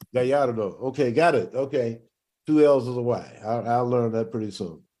 Gallardo. Gallardo. Okay, got it. Okay. 2 L's is a Y. I'll learn that pretty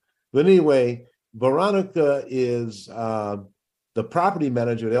soon. But anyway, Veronica is the property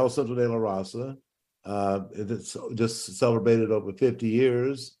manager at El Centro de la Raza. It's just celebrated over 50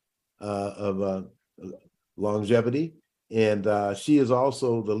 years of longevity. And she is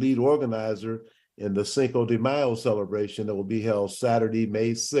also the lead organizer in the Cinco de Mayo celebration that will be held Saturday,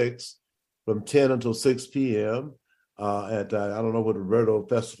 May 6th from 10 until 6 p.m. At, I don't know what Roberto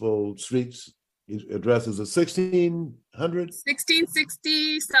Festival Streets address is. 1600?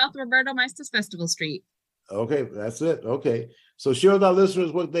 1660 South Roberto Maestas Festival Street. Okay, that's it. Okay. So share with our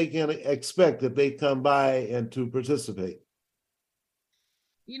listeners what they can expect if they come by and to participate.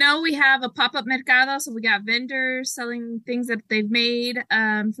 You know, we have a pop-up mercado, so we got vendors selling things that they've made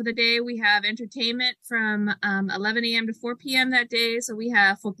for the day. We have entertainment from 11 a.m. to 4 p.m. that day. So we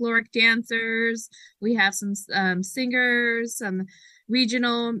have folkloric dancers. We have some singers, some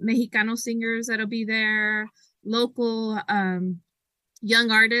regional Mexicano singers that'll be there, local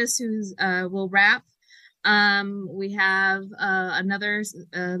young artists who will rap. We have another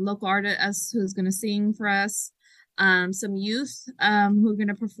local artist who's going to sing for us. Some youth who are going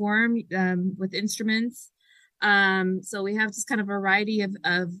to perform with instruments. So we have just kind of a variety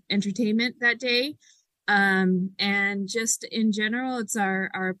of entertainment that day. And just in general, it's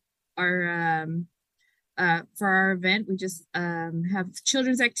our for our event, we just have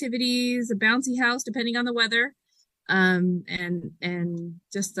children's activities, a bouncy house, depending on the weather, and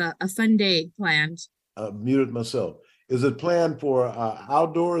just a fun day planned. Muted myself. Is it planned for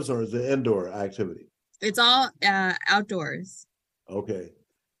outdoors or is it indoor activity? It's all outdoors. Okay.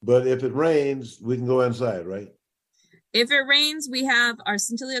 But if it rains, we can go inside, right? If it rains, we have our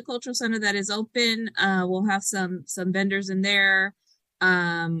Centilla Cultural Center that is open. We'll have some vendors in there.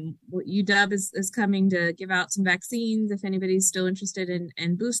 UW is coming to give out some vaccines if anybody's still interested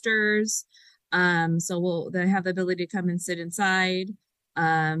in boosters. So they have the ability to come and sit inside,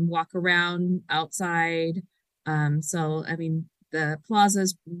 walk around outside. So, I mean, the plaza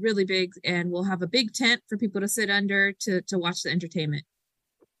is really big, and we'll have a big tent for people to sit under to watch the entertainment.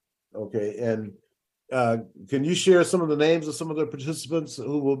 Okay. And can you share some of the names of some of the participants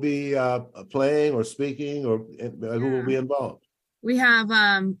who will be playing or speaking or who will be involved? We have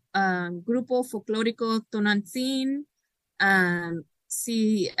Grupo Folclórico Tonantzin,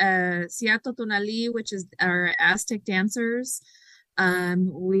 Ciato Tonalí, which is our Aztec dancers.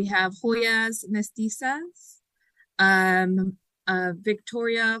 We have Joyas Mestizas,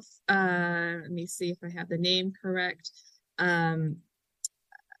 Victoria, let me see if I have the name correct, Fragoso,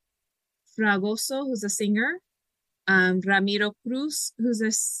 who's a singer, Ramiro Cruz, who's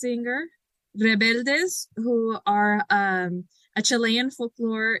a singer, Rebeldes, who are a Chilean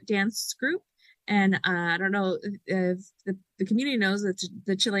folklore dance group. And I don't know if the community knows that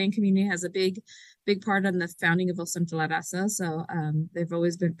the Chilean community has a big part on the founding of El Centro de la Raza. So they've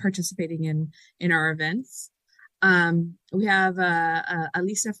always been participating in our events. We have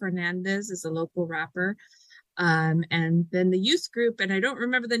Alisa Fernandez is a local rapper. And then the youth group, and I don't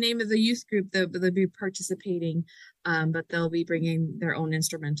remember the name of the youth group that they'll be participating, but they'll be bringing their own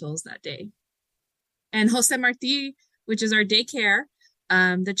instrumentals that day. And Jose Marti, which is our daycare,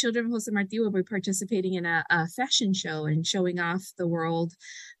 the children of Jose Marti will be participating in a fashion show and showing off the world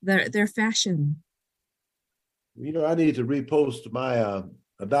their fashion. You know, I need to repost my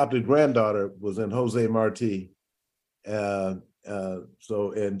adopted granddaughter was in Jose Marti. So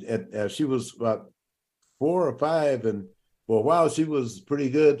she was about 4 or 5, and for a while she was pretty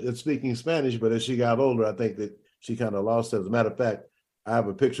good at speaking Spanish, but as she got older, I think that she kind of lost it. As a matter of fact, I have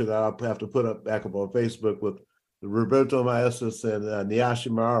a picture that I'll have to put back up on Facebook with Roberto Maestas and Nyashi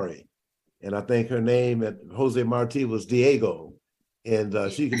Mari. And I think her name at Jose Marti was Diego. And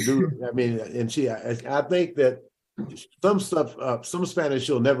she can do, I mean, and I think that some stuff, some Spanish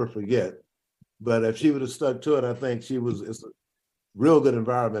she'll never forget. But if she would have stuck to it, I think it's a real good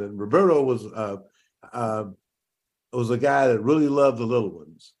environment. And Roberto was a guy that really loved the little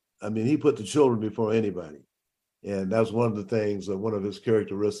ones. I mean, he put the children before anybody. And that's one of the things, one of his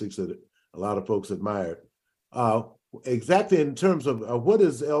characteristics that a lot of folks admired. Exactly in terms of what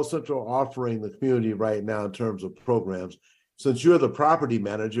is El Centro offering the community right now in terms of programs? since you're the property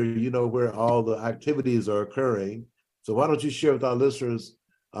manager, you know where all the activities are occurring. So why don't you share with our listeners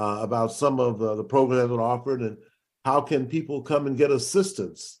about some of the programs that are offered and how can people come and get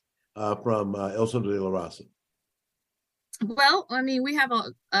assistance from El Centro de la Raza? Well, I mean, we have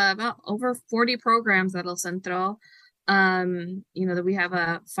about over 40 programs at El Centro. That we have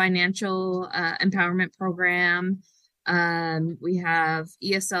a financial empowerment program. We have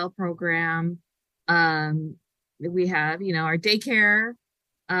ESL program. We have, our daycare,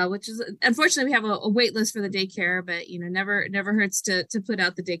 which is unfortunately we have a wait list for the daycare, but never hurts to put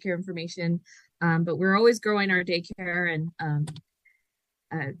out the daycare information. But we're always growing our daycare and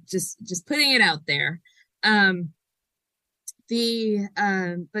just putting it out there. But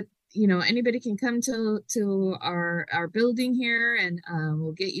anybody can come to our building here and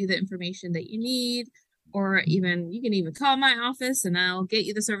we'll get you the information that you need, or you can even call my office and I'll get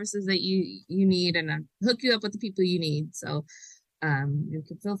you the services that you need and I'll hook you up with the people you need. So you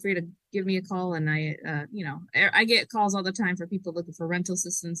can feel free to give me a call, and I get calls all the time for people looking for rental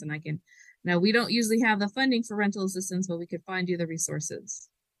assistance, and we don't usually have the funding for rental assistance, but we could find you the resources.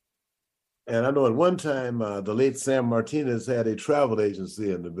 And I know at one time, the late Sam Martinez had a travel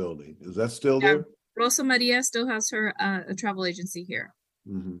agency in the building. Is that still there? Rosa Maria still has her a travel agency here.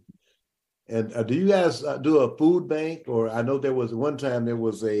 Mm-hmm. And do you guys do a food bank? Or I know there was one time there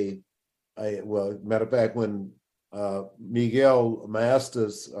was matter of fact, when Miguel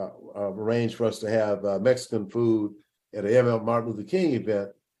Maestas arranged for us to have Mexican food at a Martin Luther King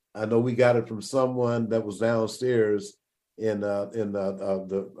event, I know we got it from someone that was downstairs in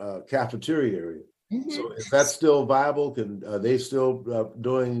the cafeteria area. Mm-hmm. So is that still viable? Are they still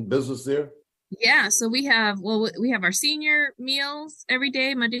doing business there? Yeah, so we have our senior meals every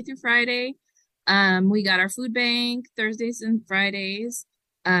day, Monday through Friday. We got our food bank Thursdays and Fridays.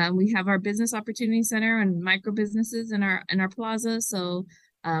 We have our business opportunity center and micro businesses in our plaza. So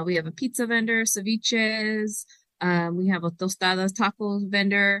we have a pizza vendor, ceviches. We have a tostadas tacos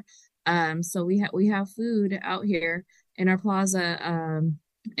vendor. So we have food out here in our plaza,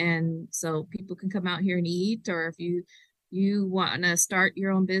 and so people can come out here and eat, or if you want to start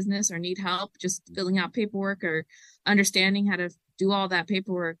your own business or need help just filling out paperwork or understanding how to do all that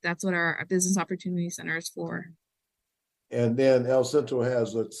paperwork, that's what our business opportunity center is for. And then El Centro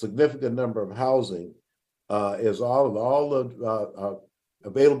has a significant number of housing. Is all the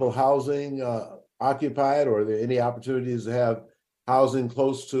available housing occupied, or are there any opportunities to have housing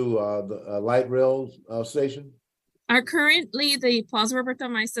close to the light rail station? Currently, the Plaza Roberto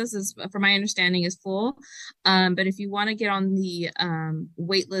Maestas is, from my understanding, is full. But if you want to get on the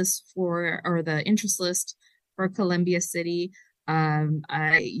wait list or the interest list for Columbia City,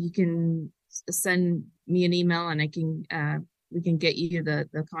 you can send me an email and we can get you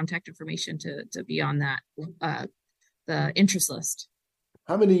the contact information to be on that the interest list.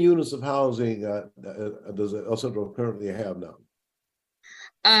 How many units of housing does El Centro currently have now?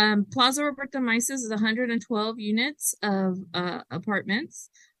 Plaza Roberto Maestas is 112 units of apartments.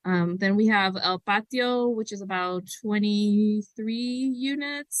 Then we have El Patio, which is about 23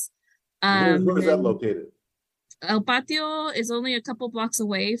 units. Where is that located? El Patio is only a couple blocks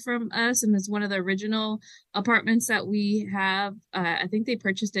away from us, and it's one of the original apartments that we have. I think they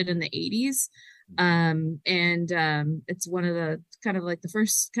purchased it in the 80s. It's one of the kind of like the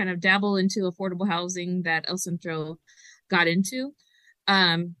first kind of dabble into affordable housing that El Centro got into.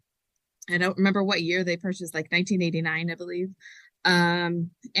 I don't remember what year they purchased, like 1989, I believe.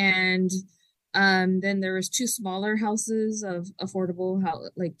 Then there was two smaller houses of affordable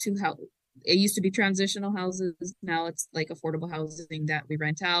it used to be transitional houses. Now it's like affordable housing that we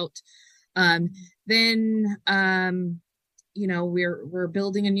rent out. We're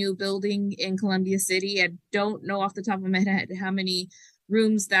building a new building in Columbia City. I don't know off the top of my head how many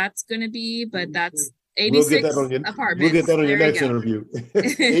rooms that's going to be, but that's 86 apartments. We'll get that on your next interview.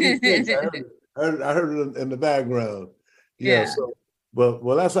 86. I heard it in the background. Yeah. So,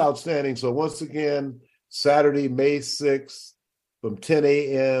 well, that's outstanding. So once again, Saturday, May 6th, from 10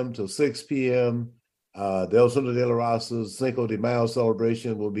 a.m. to 6 p.m., the El Centro de la Raza's Cinco de Mayo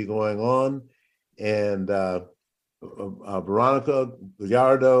celebration will be going on. And Veronica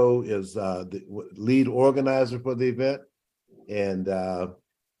Gallardo is the lead organizer for the event. And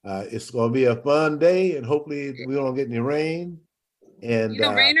it's going to be a fun day, and hopefully we don't get any rain. And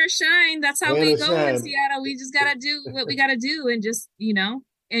rain or shine, that's how we go in Seattle. We just got to do what we got to do and just,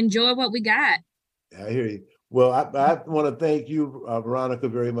 enjoy what we got. I hear you. Well, I want to thank you, Veronica,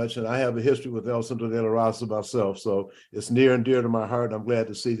 very much. And I have a history with El Centro de la Raza myself, so it's near and dear to my heart. I'm glad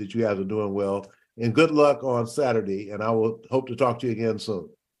to see that you guys are doing well. And good luck on Saturday, and I will hope to talk to you again soon.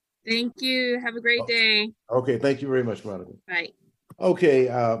 Thank you. Have a great day. Okay, thank you very much, Monica. Bye. Okay,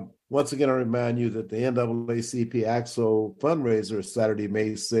 once again, I remind you that the NAACP AXO fundraiser is Saturday,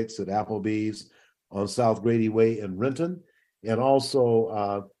 May 6th at Applebee's on South Grady Way in Renton. And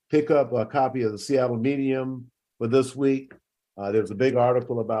also pick up a copy of the Seattle Medium for this week. There's a big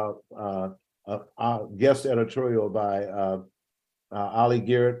article about a guest editorial by Ollie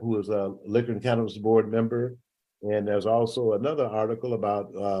Garrett, who is a Liquor and Cannabis Board member. And there's also another article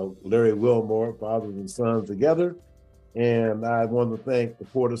about Larry Wilmore, Fathers and Sons Together. And I want to thank the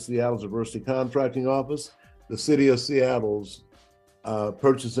Port of Seattle's Diversity Contracting Office, the City of Seattle's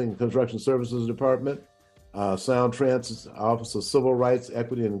Purchasing and Construction Services Department, Sound Transit's Office of Civil Rights,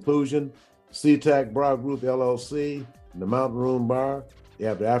 Equity, and Inclusion, SeaTac Bar Group LLC, the Mountain Room Bar. They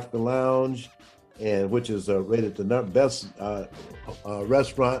have the African Lounge, and which is rated the best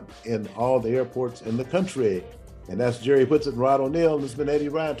restaurant in all the airports in the country. And that's Jerry Whitsitt and Rod O'Neill. This has been Eddie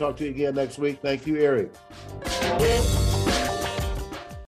Ryan. Talk to you again next week. Thank you, Eric.